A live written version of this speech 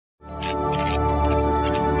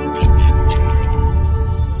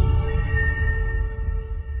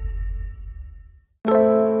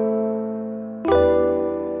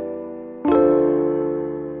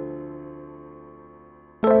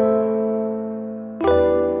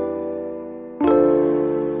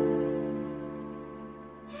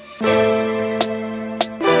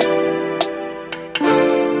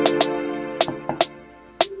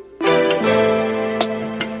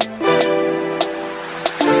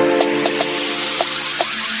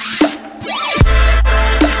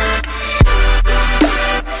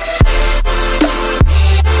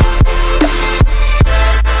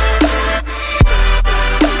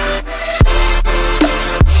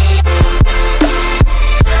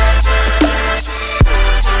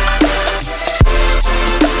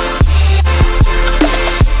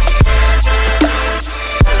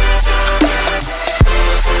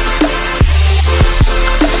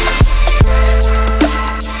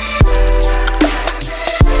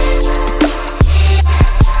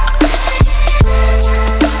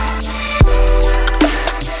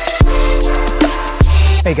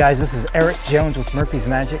Hey guys, this is Eric Jones with Murphy's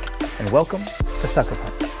Magic, and welcome to Sucker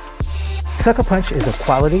Punch. Sucker Punch is a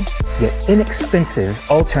quality, yet inexpensive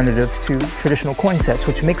alternative to traditional coin sets,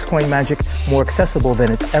 which makes coin magic more accessible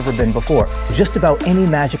than it's ever been before. Just about any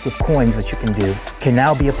magic with coins that you can do can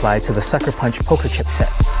now be applied to the Sucker Punch poker chip set.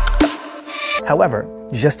 However,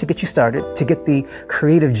 just to get you started, to get the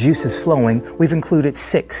creative juices flowing, we've included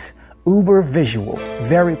 6 uber visual,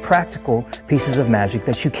 very practical pieces of magic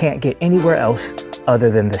that you can't get anywhere else other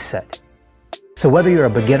than this set. So whether you're a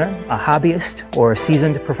beginner, a hobbyist, or a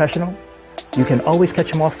seasoned professional, you can always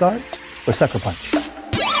catch them off guard with Sucker Punch.